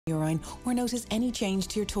urine or notice any change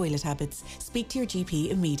to your toilet habits, speak to your GP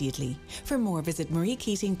immediately. For more, visit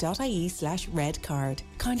mariekeating.ie/red card.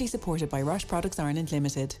 Kindly supported by Roche Products Ireland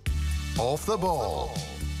Limited. Off the ball.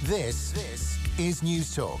 This is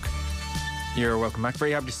News Talk. You're welcome back.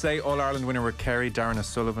 Very happy to say All-Ireland winner with Kerry, Darran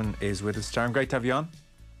O'Sullivan, is with us. Darran, great to have you on.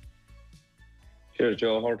 Cheers,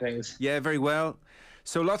 Joe. How are things? Yeah, very well.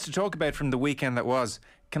 So lots to talk about from the weekend that was.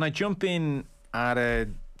 Can I jump in at a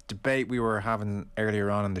debate we were having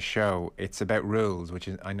earlier on in the show? It's about rules, which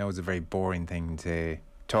I know is a very boring thing to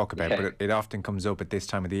talk about, but it often comes up at this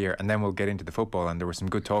time of the year. And then we'll get into the football, and there were some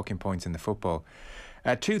good talking points in the football.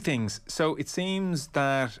 Two things. So it seems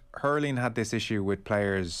that hurling had this issue with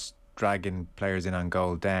players dragging players in on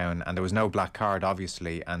goal down, and there was no black card,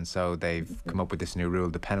 obviously, and so they've come up with this new rule,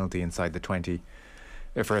 the penalty inside the 20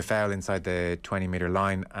 for a foul inside the 20-metre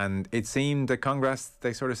line. And it seemed that Congress,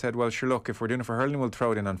 they sort of said, well, sure, look, if we're doing it for hurling, we'll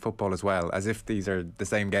throw it in on football as well, as if these are the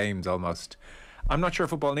same games almost. I'm not sure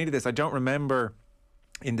football needed this. I don't remember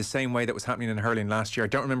in the same way that was happening in hurling last year. I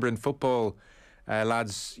don't remember in football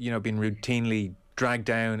lads, being routinely dragged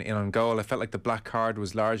down in on goal. I felt like the black card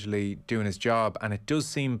was largely doing his job, and it does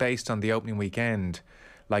seem, based on the opening weekend,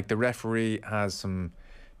 like the referee has some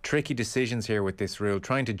tricky decisions here with this rule,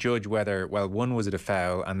 trying to judge whether, well, one, was it a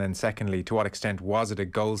foul, and then secondly, to what extent was it a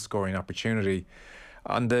goal scoring opportunity.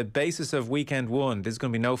 On the basis of weekend one, this is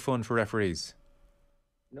going to be no fun for referees.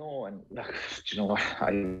 No, and look, you know what,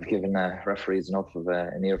 I've given referees enough of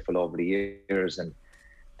an earful over the years, and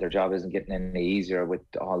their job isn't getting any easier with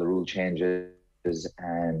all the rule changes,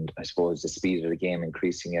 and I suppose the speed of the game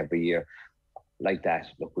increasing every year. Like that,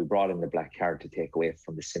 look, we brought in the black card to take away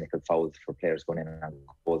from the cynical fouls for players going in and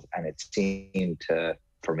goals, and it seemed to,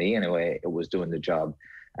 for me anyway, it was doing the job.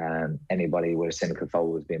 Anybody with a cynical foul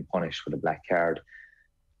was being punished with a black card.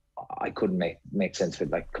 I couldn't make sense of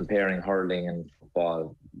it. Like, comparing hurling and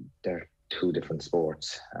football, they're two different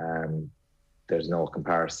sports. There's no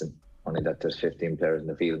comparison, only that there's 15 players in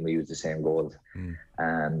the field and we use the same goals.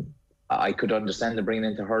 I could understand the bringing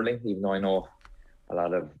into hurling, even though I know a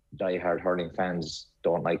lot of die-hard hurling fans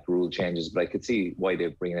don't like rule changes, but I could see why they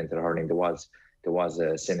bring it into the hurling. There was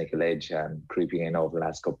a cynical edge creeping in over the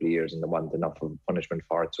last couple of years, and there wasn't enough of punishment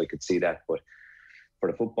for it, so I could see that. But for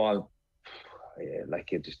the football,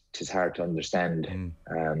 like, it is hard to understand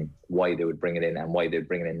why they would bring it in, and why they'd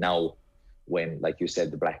bring it in now when, like you said,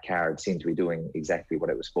 the black card seemed to be doing exactly what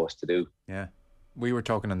it was supposed to do. Yeah. We were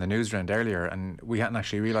talking on the news round earlier, and we hadn't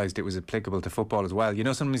actually realised it was applicable to football as well.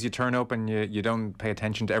 Sometimes you turn up and you don't pay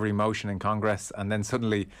attention to every motion in Congress, and then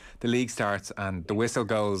suddenly the league starts and the whistle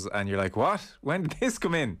goes and you're like, what? When did this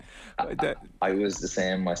come in? I was the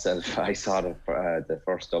same myself. I saw the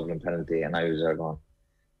first Dublin penalty, and I was there going,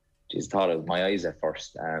 geez, thought it was my eyes at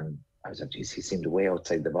first. I was like, geez, he seemed way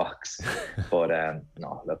outside the box. But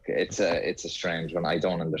no, look, it's a strange one. I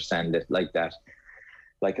don't understand it like that.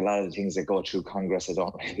 Like a lot of the things that go through Congress, I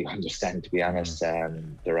don't really understand, to be honest,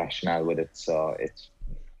 the rationale with it. So it's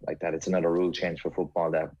like that. It's another rule change for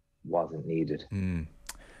football that wasn't needed.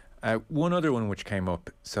 One other one which came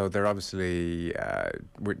up, so they're obviously,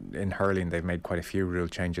 in hurling, they've made quite a few rule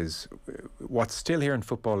changes. What's still here in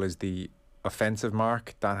football is the offensive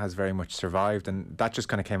mark. That has very much survived, and that just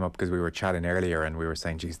kind of came up because we were chatting earlier and we were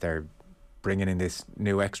saying, geez, they're bringing in this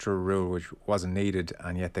new extra rule which wasn't needed,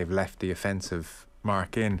 and yet they've left the offensive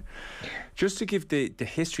mark in. Just to give the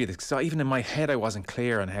history of this, so even in my head I wasn't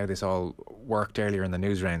clear on how this all worked earlier in the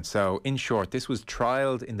news round. So in short, this was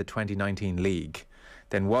trialled in the 2019 league,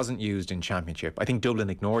 then wasn't used in Championship. I think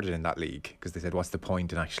Dublin ignored it in that league because they said, what's the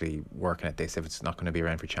point in actually working at this if it's not going to be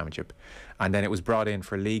around for Championship? And then it was brought in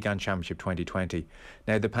for League and Championship 2020.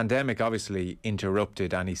 Now the pandemic obviously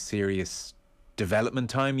interrupted any serious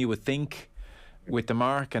development time, you would think, with the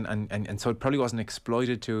mark, and so it probably wasn't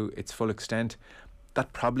exploited to its full extent.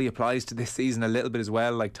 That probably applies to this season a little bit as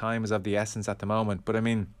well, like time is of the essence at the moment. But I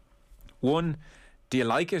mean, one, do you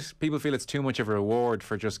like it? People feel it's too much of a reward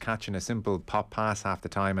for just catching a simple pop pass half the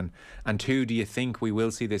time. And two, do you think we will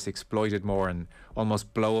see this exploited more and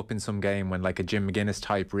almost blow up in some game when like a Jim McGuinness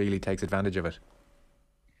type really takes advantage of it?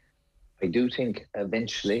 I do think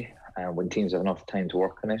eventually, when teams have enough time to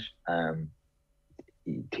work on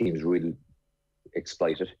it, teams really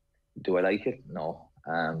exploit it. Do I like it? No.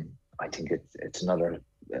 I think it's another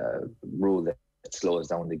rule that slows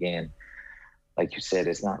down the game. Like you said,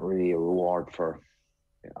 it's not really a reward for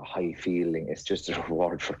a high fielding. It's just a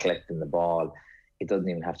reward for collecting the ball. It doesn't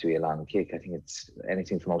even have to be a long kick. I think it's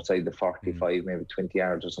anything from outside the 45, maybe 20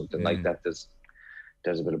 yards or something like that. There's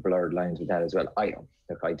a bit of blurred lines with that as well. I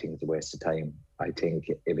think it's a waste of time. I think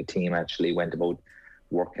if a team actually went about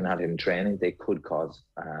working at it in training, they could cause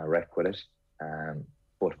wreck with it.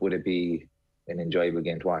 but would it be an enjoyable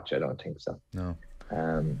game to watch? I don't think so. No.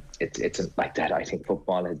 It's like that. I think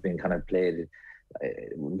football has been kind of played.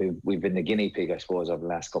 We've been the guinea pig, I suppose, over the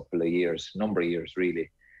last couple of years, number of years really,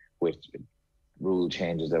 with rule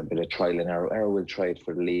changes, a bit of trial and error. We'll try it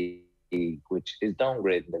for the league, which is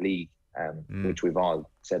downgrading the league, which we've all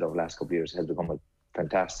said over the last couple of years has become a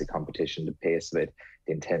fantastic competition. The pace of it,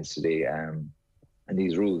 the intensity, and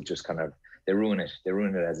these rules just kind of they ruin it. They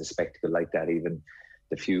ruin it as a spectacle like that. Even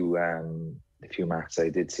the few marks I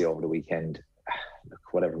did see over the weekend.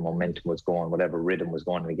 Look, whatever momentum was going, whatever rhythm was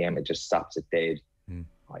going in the game, it just stops it dead.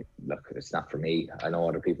 Look, it's not for me. I know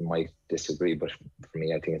other people might disagree, but for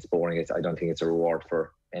me, I think it's boring. I don't think it's a reward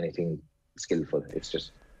for anything skillful. It's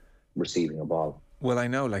just receiving a ball. Well, I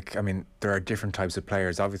know, there are different types of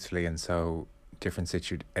players, obviously, and so different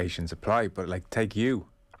situations apply. But take you.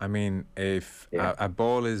 I mean, if a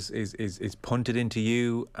ball is punted into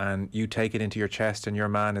you and you take it into your chest and your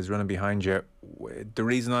man is running behind you, the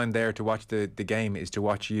reason I'm there to watch the game is to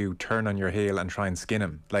watch you turn on your heel and try and skin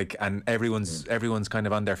him. And everyone's kind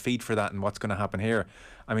of on their feet for that and what's going to happen here.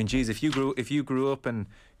 I mean, geez, if you grew up and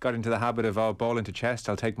got into the habit of ball into chest,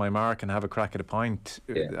 I'll take my mark and have a crack at a point.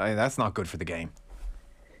 That's not good for the game.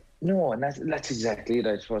 No, and that's exactly it.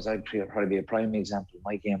 I suppose I'd probably be a prime example.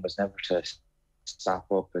 My game was never to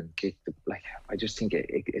stop up and kick I just think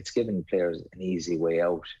it's giving players an easy way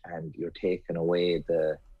out, and you're taking away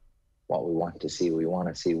what we want to see. We want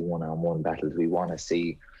to see one-on-one battles. We want to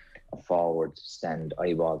see a forward stand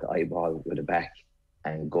eyeball to eyeball with a back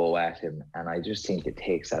and go at him, and I just think it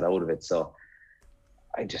takes that out of it. So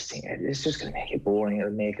I just think it's just going to make it boring.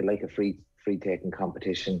 It'll make it like a free taking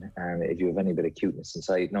competition, and if you have any bit of cuteness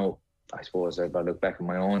inside. No, I suppose if I look back at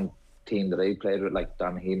my own team that I played with, like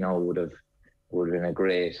Donaghy now would have been a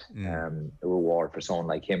great reward for someone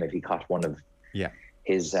like him if he caught one of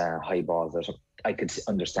his high balls or something. I could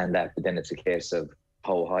understand that, but then it's a case of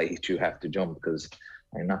how high do you have to jump, because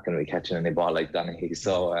I'm not going to be catching any ball like Donaghy.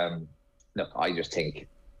 So look, I just think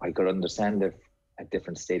I could understand if at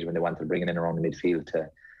different stages when they wanted to bring it in around the midfield to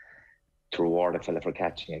reward a fella for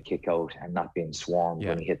catching a kick out and not being swarmed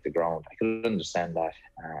when he hit the ground. I could understand that.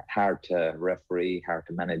 Hard to referee, hard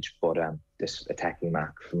to manage, but this attacking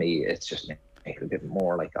mark for me, it's just make it a bit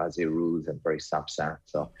more like Aussie rules and very stop-start.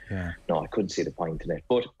 So, no, I couldn't see the point in it.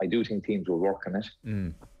 But I do think teams will work on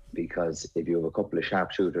it because if you have a couple of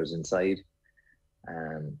sharpshooters inside,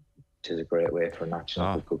 it is a great way for notching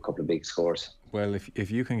up a couple of big scores. Well,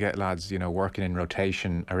 if you can get lads, working in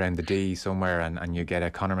rotation around the D somewhere and you get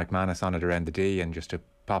a Conor McManus on it around the D and just a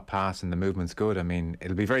pop pass and the movement's good, I mean,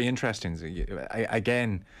 it'll be very interesting.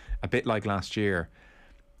 Again, a bit like last year,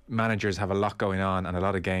 managers have a lot going on and a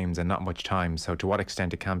lot of games and not much time, so to what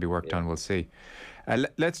extent it can be worked on, we'll see.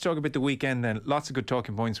 Let's talk about the weekend then. Lots of good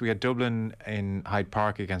talking points. We had Dublin in Hyde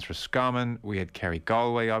Park against Roscommon. We had Kerry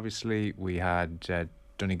Galway, obviously. We had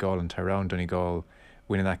Donegal and Tyrone. Donegal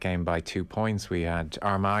winning that game by 2 points. We had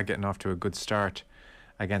Armagh getting off to a good start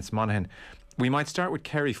against Monaghan. We might start with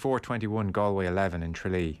Kerry 4-21, Galway 11 in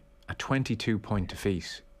Tralee. A 22-point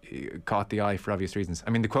defeat. Caught the eye for obvious reasons. I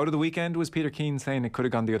mean, the quote of the weekend was Peter Keane saying it could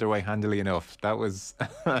have gone the other way handily enough. That was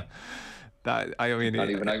that. I mean, not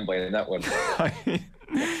even I'm buying that one.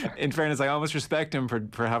 In fairness, I almost respect him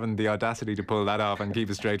for having the audacity to pull that off and keep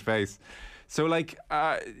a straight face. So,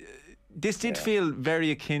 this did feel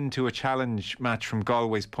very akin to a challenge match from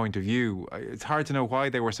Galway's point of view. It's hard to know why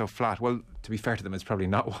they were so flat. Well, to be fair to them, it's probably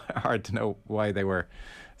not hard to know why they were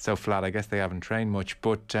so flat. I guess they haven't trained much,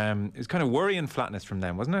 but it was kind of worrying flatness from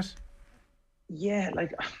them, wasn't it? Yeah,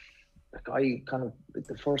 I kind of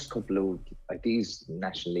the first couple of these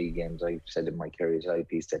National League games, I've said in my Kerry's eye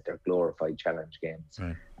piece that they're glorified challenge games.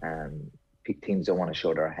 Right. Teams don't want to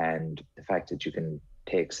show their hand. The fact that you can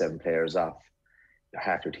take 7 players off,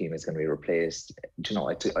 half your team is going to be replaced.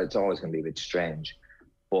 It's always going to be a bit strange.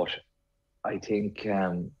 But I think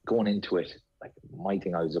going into it, my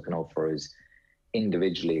thing I was looking out for is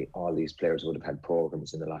individually, all these players would have had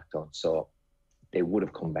programs in the lockdown, so they would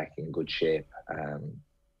have come back in good shape.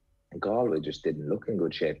 Galway just didn't look in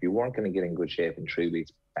good shape. You weren't going to get in good shape in 3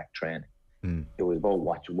 weeks back training. It was about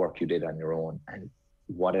what work you did on your own, and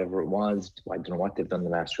whatever it was, I don't know what they've done the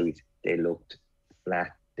last 3 weeks. They looked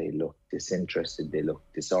flat. They looked disinterested. They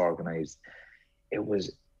looked disorganised. It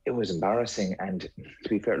was embarrassing. And to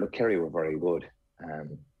be fair, look, Kerry were very good.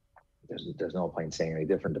 There's no point saying any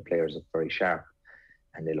different. The players look very sharp,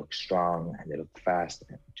 and they look strong, and they look fast.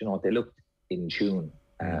 Do you know what? They looked in tune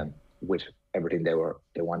with everything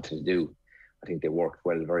they wanted to do. I think they worked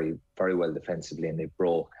well, very, very well defensively, and they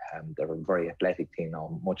broke. They're a very athletic team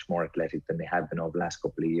now, much more athletic than they have been over the last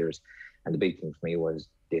couple of years. And the big thing for me was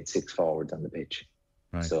they had 6 forwards on the pitch.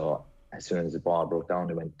 Right. So as soon as the ball broke down,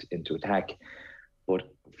 they went into attack. But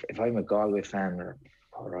if I'm a Galway fan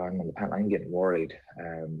or I'm on the panel, I'm getting worried.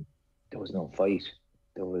 There was no fight.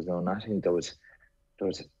 There was no nothing. There was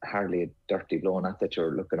hardly a dirty blow. Not that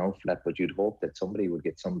you're looking out for that, but you'd hope that somebody would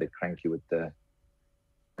get somebody cranky with the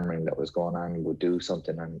hammering that was going on and would do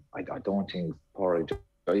something. And I don't think Paul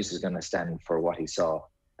Joyce is going to stand for what he saw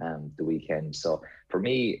the weekend. So for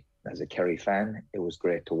me, as a Kerry fan, it was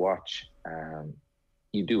great to watch.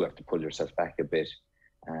 You do have to pull yourself back a bit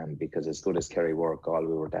because as good as Kerry were,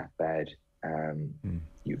 Galway were that bad.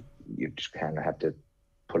 You just kind of have to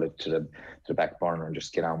pull it to the back burner and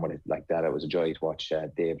just get on with it like that. It was a joy to watch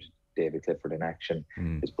David Clifford in action.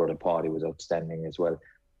 His brother Paddy was outstanding as well.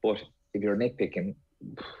 But if you're nitpicking,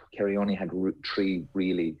 Kerry only had 3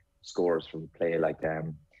 really scores from play like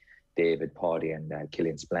David, Paddy and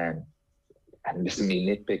Killian Spillane. And this is me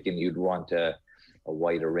nitpicking, you'd want a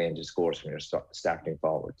wider range of scores from your starting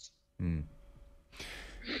forwards.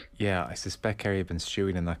 Yeah, I suspect Kerry have been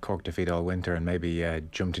stewing in that Cork defeat all winter and maybe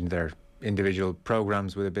jumped into their individual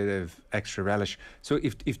programmes with a bit of extra relish. So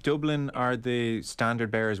if Dublin are the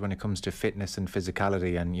standard bearers when it comes to fitness and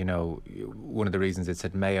physicality, and one of the reasons it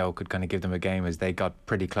said Mayo could kind of give them a game is they got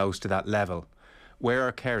pretty close to that level, where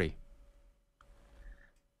are Kerry?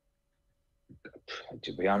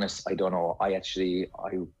 To be honest, I don't know. I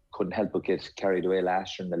couldn't help but get carried away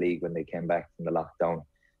last year in the league when they came back from the lockdown.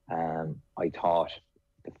 I thought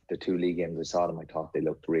the 2 league games I saw them, I thought they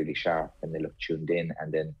looked really sharp and they looked tuned in,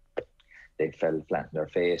 and then they fell flat in their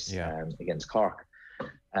face against Cork.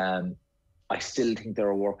 I still think they're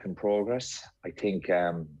a work in progress. I think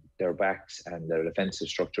their backs and their defensive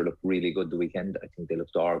structure looked really good the weekend. I think they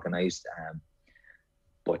looked organised,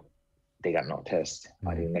 but they got no test.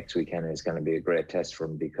 I think next weekend is going to be a great test for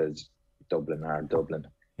them because Dublin are Dublin.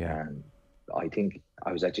 I think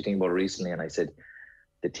I was actually thinking about it recently, and I said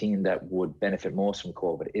the team that would benefit most from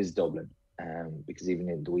COVID is Dublin, because even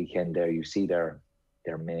in the weekend there, you see their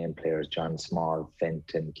main players, John Small,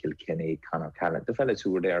 Fenton, Kilkenny, Conor Callan, the fellas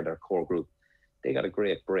who were there, their core group, they got a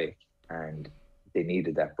great break and they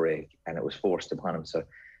needed that break and it was forced upon them. So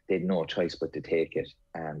they had no choice but to take it,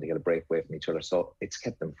 and they got a break away from each other. So it's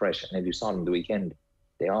kept them fresh. And if you saw them the weekend,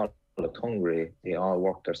 they all looked hungry. They all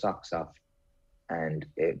worked their socks off, and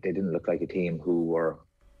they didn't look like a team who were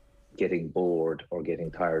getting bored or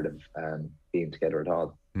getting tired of being together at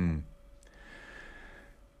all.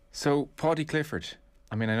 So Paddy Clifford,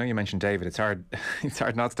 I mean, I know you mentioned David. It's hard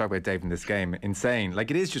not to talk about David in this game. Insane.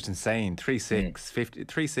 Like, it is just insane.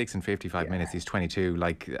 3-6 in 55 minutes. He's 22.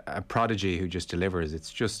 Like a prodigy who just delivers.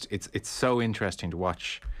 It's just, it's so interesting to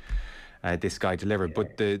watch this guy deliver.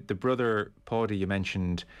 But the brother, Paddy, you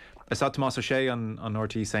mentioned, I saw Tomás O'Shea on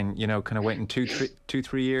RT saying, kind of waiting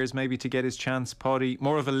 2-3 years maybe to get his chance. Paddy,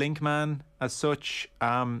 more of a link man as such.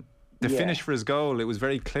 The finish for his goal, it was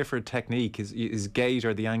very Clifford technique. His gait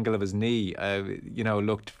or the angle of his knee,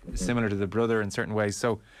 looked similar to the brother in certain ways.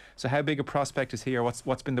 So how big a prospect is he, or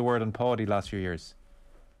what's been the word on Paddy last few years?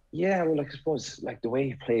 Yeah, well, I suppose the way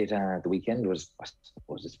he played the weekend was, I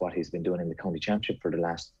suppose, it's what he's been doing in the county championship for the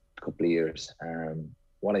last couple of years.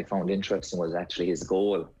 What I found interesting was actually his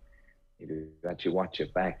goal. If you actually watch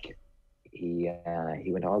it back, he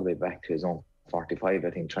went all the way back to his own 45, I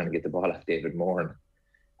think, trying to get the ball off David Moran.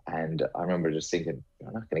 And I remember just thinking,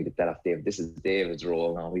 I'm not going to get that off David. This is David's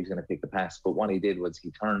role now. He's going to pick the pass. But what he did was he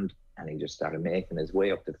turned and he just started making his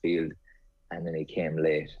way up the field, and then he came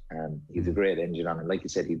late. He's a great engine on him. Like you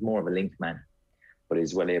said, he's more of a link man, but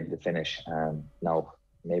he's well able to finish. Now,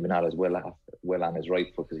 maybe not as well on his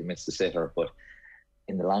right foot because he missed the sitter, but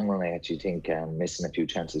in the long run, I actually think missing a few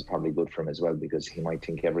chances is probably good for him as well, because he might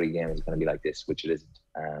think every game is going to be like this, which it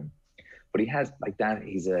isn't. But he has, like that,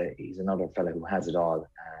 he's another fella who has it all,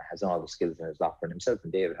 has all the skills in his locker. And himself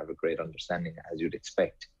and David have a great understanding, as you'd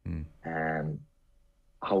expect.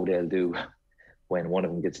 How they'll do when one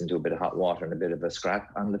of them gets into a bit of hot water and a bit of a scrap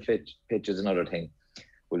on the pitch is another thing.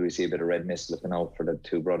 Will we see a bit of red mist looking out for the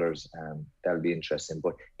two brothers? That'll be interesting.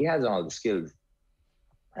 But he has all the skills.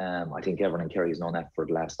 I think everyone in Kerry has known that for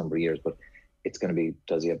the last number of years, but it's going to be,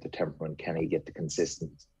 does he have the temperament? Can he get the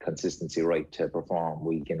consistency right to perform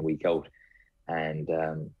week in, week out? And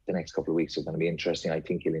the next couple of weeks are going to be interesting. I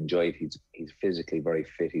think he'll enjoy it. He's physically very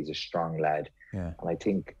fit. He's a strong lad. Yeah. And I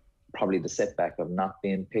think probably the setback of not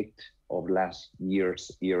being picked over the last year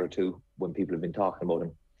or two, when people have been talking about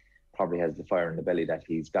him, probably has the fire in the belly that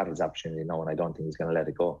he's got his opportunity now, and I don't think he's going to let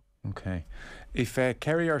it go. Okay. If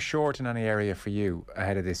Kerry are short in any area for you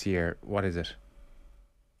ahead of this year, what is it?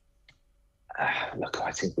 Look,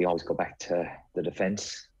 I think we always go back to the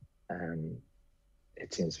defence.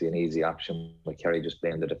 It seems to be an easy option with Kerry just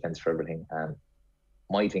playing the defence for everything.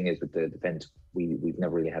 my thing is with the defence, we've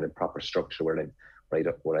never really had a proper structure where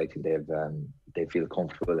I think they feel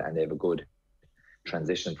comfortable and they have a good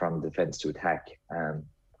transition from defence to attack.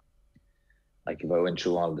 Like if I went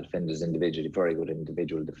through all the defenders individually, very good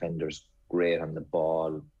individual defenders, great on the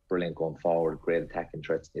ball, brilliant going forward, great attacking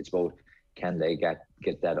threats. It's about, can they get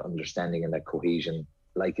that understanding and that cohesion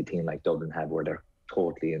like a team like Dublin had, where they're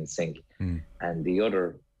totally in sync. And the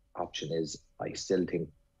other option is, I still think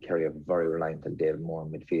Kerry are very reliant on David Moore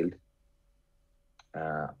in midfield.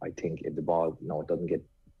 I think if the ball, it doesn't get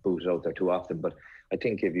booted out there too often, but I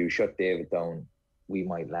think if you shut David down, we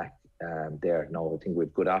might lack there. No, I think we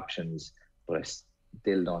have good options, but I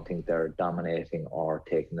still don't think they're dominating or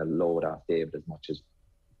taking the load off David as much as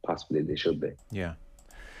possibly they should be. Yeah.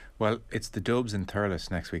 Well, it's the Dubs in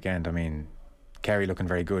Thurles next weekend. I mean, Kerry looking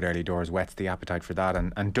very good early doors, whets the appetite for that.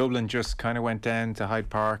 And Dublin just kind of went down to Hyde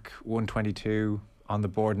Park, 122 on the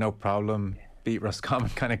board, no problem. Beat Roscommon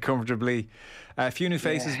kind of comfortably. A few new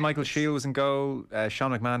faces. Michael Shield was in goal.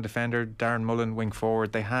 Sean McMahon, defender. Darren Mullen, wing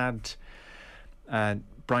forward. They had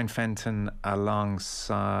Brian Fenton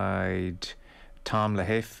alongside Tom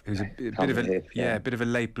Lahiff, who's a bit of a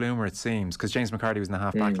late bloomer, it seems, because James McCarthy was in the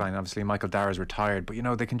half back line. Obviously, Michael Darragh is retired, but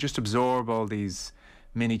they can just absorb all these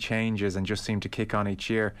mini changes and just seem to kick on each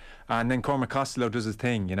year. And then Cormac Costello does his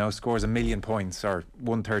thing, scores 1,000,000 points, or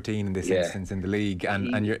 113 in this instance in the league,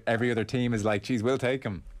 and every other team is like, geez, we'll take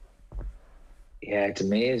him. Yeah, it's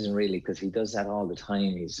amazing really, because he does that all the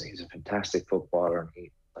time. He's a fantastic footballer, and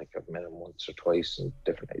I've met him once or twice, and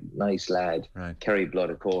different, nice lad, right. Kerry blood,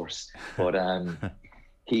 of course, but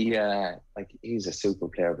he's a super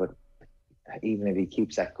player. But even if he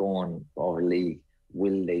keeps that going over league,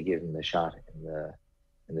 will they give him the shot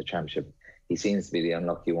in the championship? He seems to be the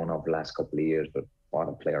unlucky one over the last couple of years, but what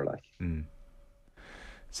a player like.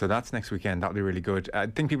 So that's next weekend. That'll be really good. I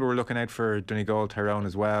think people were looking out for Donegal, Tyrone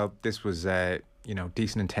as well. This was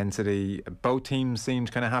decent intensity. Both teams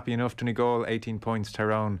seemed kind of happy enough. Donegal 18 points,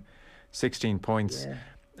 Tyrone 16 points.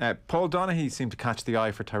 Paul Donaghy seemed to catch the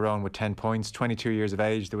eye for Tyrone with 10 points, 22 years of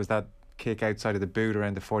age. There was that kick outside of the boot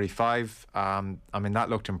around the 45. That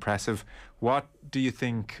looked impressive. What do you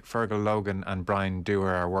think Fergal Logan and Brian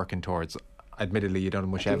Dewar are working towards? Admittedly, you don't have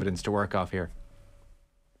much evidence to work off here.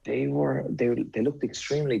 They looked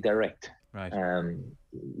extremely direct. Right.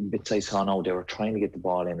 Bits I saw now, they were trying to get the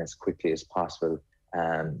ball in as quickly as possible.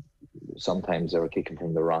 Sometimes they were kicking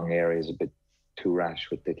from the wrong areas, a bit too rash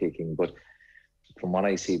with the kicking. But from what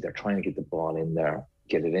I see, they're trying to get the ball in there,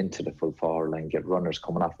 get it into the full forward line, get runners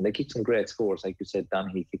coming off. And they kicked some great scores. Like you said,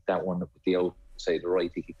 Donaghy kicked that one up with the outside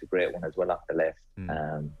right. He kicked a great one as well off the left.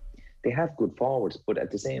 They have good forwards, but at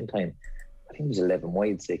the same time, I think it was 11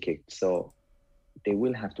 wides they kicked. So they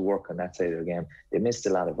will have to work on that side of the game. They missed a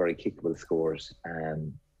lot of very kickable scores.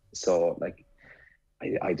 So,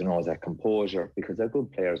 I don't know, is that composure? Because they're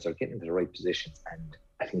good players, they're getting into the right positions, and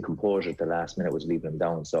I think composure at the last minute was leaving them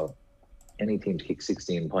down. So, any team to kick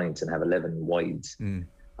 16 points and have 11 wides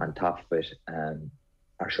on top of it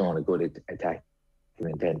are showing a good attack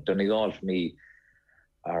intent. Donegal, for me,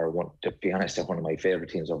 to be honest, they're one of my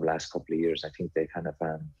favourite teams over the last couple of years. I think they kind of,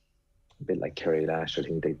 a bit like Kerry last year, I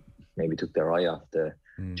think they maybe took their eye off the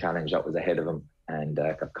challenge that was ahead of them and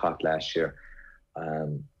got caught last year.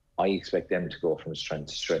 I expect them to go from strength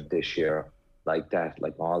to strength this year like that,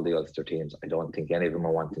 like all the other teams. I don't think any of them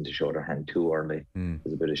are wanting to show their hand too early.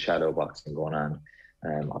 There's a bit of shadow boxing going on.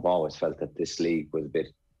 I've always felt that this league was a bit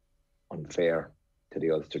unfair to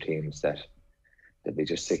the other teams, that they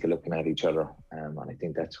just sick of looking at each other. And I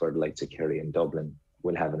think that's where the likes of Kerry and Dublin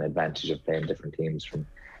will have an advantage of playing different teams from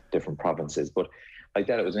different provinces. But like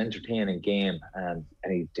that, it was an entertaining game, and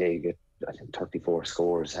any day you get, I think, 34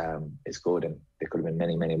 scores is good, and there could have been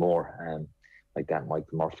many, many more. Like that,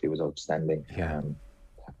 Michael Murphy was outstanding.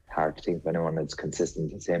 Hard to think of anyone that's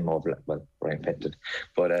consistent the same over, well, Brian Fenton,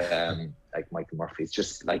 but like Michael Murphy's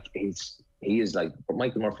just like he is like, but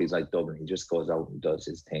Michael Murphy's like Dublin. He just goes out and does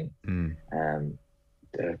his thing.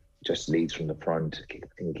 Just leads from the front. I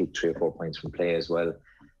think he kicked 3 or 4 points from play as well.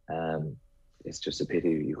 It's just a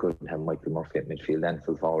pity you couldn't have Michael Murphy at midfield and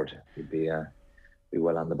full forward. He'd be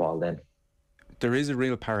well on the ball then. There is a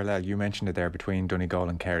real parallel, you mentioned it there, between Donegal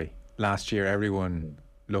and Kerry. Last year everyone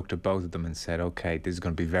looked at both of them and said, okay, this is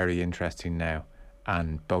going to be very interesting now,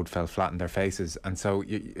 and both fell flat in their faces. And so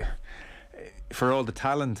for all the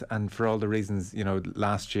talent and for all the reasons,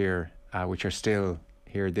 last year, which are still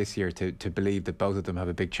here this year, to believe that both of them have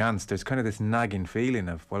a big chance, there's kind of this nagging feeling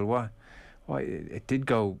of, well, why it did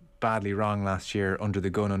go badly wrong last year, under the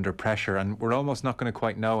gun, under pressure, and we're almost not going to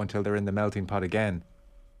quite know until they're in the melting pot again.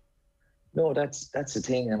 No, that's the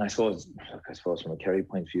thing. And I suppose from a Kerry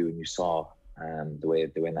point of view, and you saw The way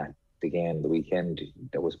they went at the game the weekend,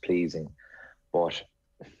 that was pleasing. But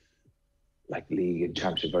like league and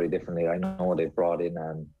championship very differently. I know they've brought in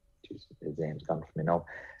his name's gone from me now.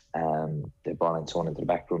 They brought in someone into the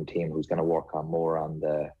backroom team who's going to work on more on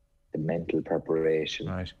the mental preparation.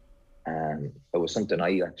 Right. It was something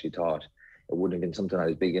I actually thought it wouldn't have been something I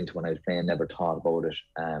was big into when I was playing. Never thought about it.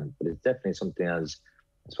 But it's definitely something as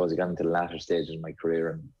I suppose I got into the latter stages of my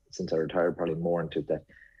career, and since I retired, probably more into it, that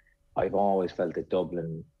I've always felt that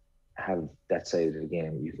Dublin have that side of the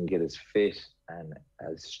game. You can get as fit and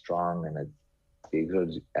as strong and as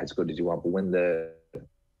good as you want, but when the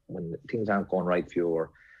things aren't going right for you,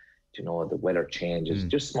 or the weather changes,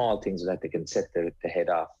 just small things that they can set the head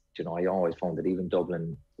off. I always found that even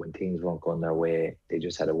Dublin, when things weren't going their way, they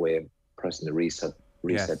just had a way of pressing the reset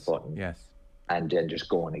button. Yes. And then just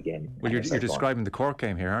going again. Well, you're describing the Cork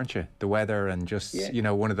game here, aren't you? The weather and just,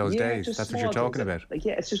 one of those days. That's what you're talking about.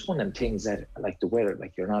 It's just one of them things that, like the weather,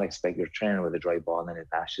 like you're not expecting, you're training with a dry ball and then it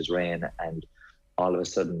lashes rain, and all of a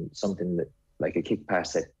sudden something that, like a kick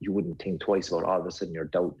pass that you wouldn't think twice about, all of a sudden you're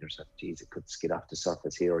doubting yourself, geez, it could skid off the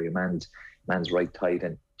surface here, or your man's right tight.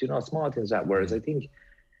 And, small things that, whereas I think,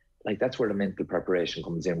 like, that's where the mental preparation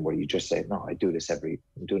comes in, where you just say, no, I'm doing this every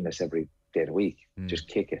day of the week. Just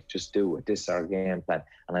kick it, just do it. This is our game plan.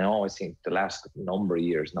 And I always think the last number of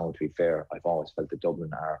years, now to be fair, I've always felt that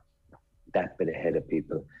Dublin are that bit ahead of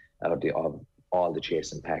people of all the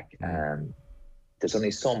chase and pack. There's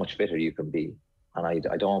only so much fitter you can be. And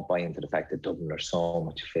I don't buy into the fact that Dublin are so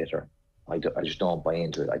much fitter. I just don't buy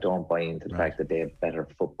into it. I don't buy into the fact that they have better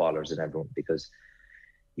footballers than everyone, because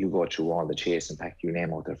you go through all the chase and pack, you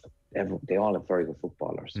name out they all have very good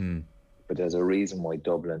footballers. But there's a reason why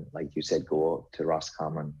Dublin, like you said, go up to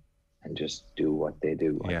Roscommon and just do what they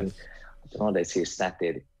do. Yes. I think, I don't know, they say a stat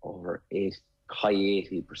did over high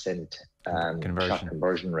 80% shot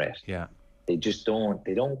conversion rate. Yeah. They just don't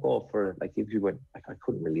go for, like, if you went, like, I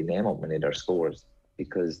couldn't really name up many of their scores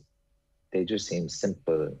because they just seem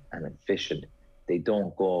simple and efficient. They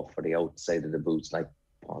don't go for the outside of the boots like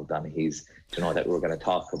Paul Donaghy's, that we're going to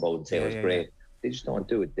talk about and say it was great. Yeah. They just don't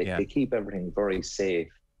do it. They keep everything very safe.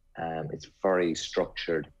 It's very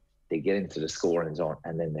structured. They get into the scoring zone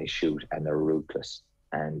and then they shoot, and they're ruthless.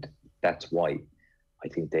 And that's why I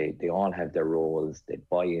think they all have their roles. They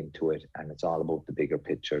buy into it, and it's all about the bigger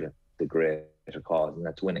picture, the greater cause, and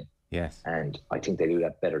that's winning. Yes. And I think they do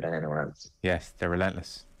that better than anyone else. Yes, they're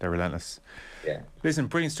relentless. Yeah. Listen,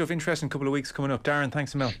 brilliant stuff. Interesting couple of weeks coming up. Darran,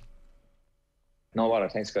 thanks a mil. No bother.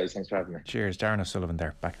 Thanks, guys. Thanks for having me. Cheers. Darran O'Sullivan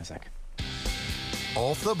there. Back in a sec.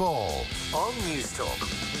 Off the ball on News Talk.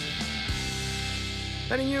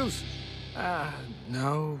 Any news?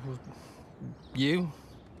 No. You?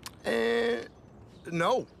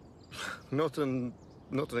 No. Nothing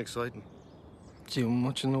exciting. Do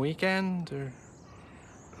much on the weekend, or?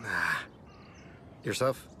 Nah.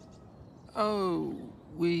 Yourself? Oh,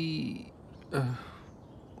 we... well,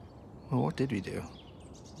 what did we do?